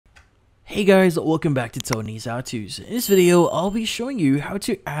Hey guys, welcome back to Tony's How To's. In this video, I'll be showing you how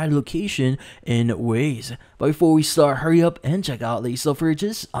to add location in Waze. But before we start, hurry up and check out the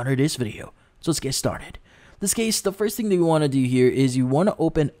suffrages under this video. So let's get started. In this case, the first thing that you want to do here is you want to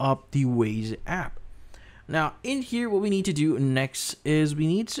open up the Waze app. Now, in here, what we need to do next is we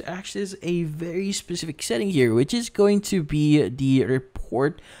need to access a very specific setting here, which is going to be the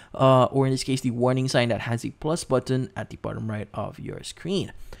report, or in this case, the warning sign that has the plus button at the bottom right of your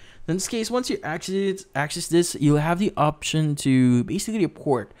screen. In this case, once you access this, you'll have the option to basically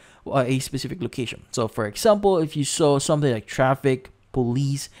report a specific location. So, for example, if you saw something like traffic,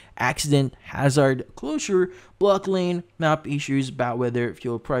 police, accident, hazard, closure, block lane, map issues, bad weather,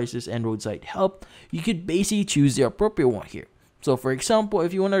 fuel prices, and roadside help, you could basically choose the appropriate one here. So, for example,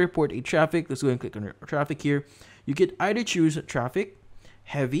 if you want to report a traffic, let's go and click on traffic here. You could either choose traffic,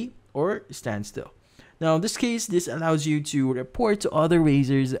 heavy, or standstill. Now, in this case, this allows you to report to other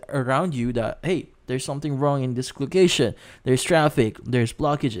racers around you that, hey, there's something wrong in this location. There's traffic, there's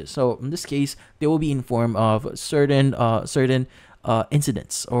blockages. So, in this case, they will be informed of certain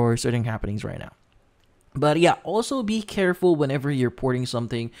incidents or certain happenings right now. But yeah, also be careful whenever you're reporting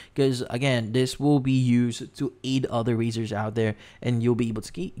something, because again, this will be used to aid other racers out there, and you'll be able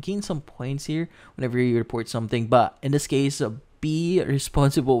to gain some points here whenever you report something. But in this case, be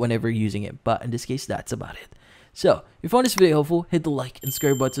responsible whenever using it. But in this case, that's about it. So if you found this video helpful, hit the like and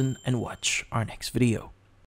subscribe button and watch our next video.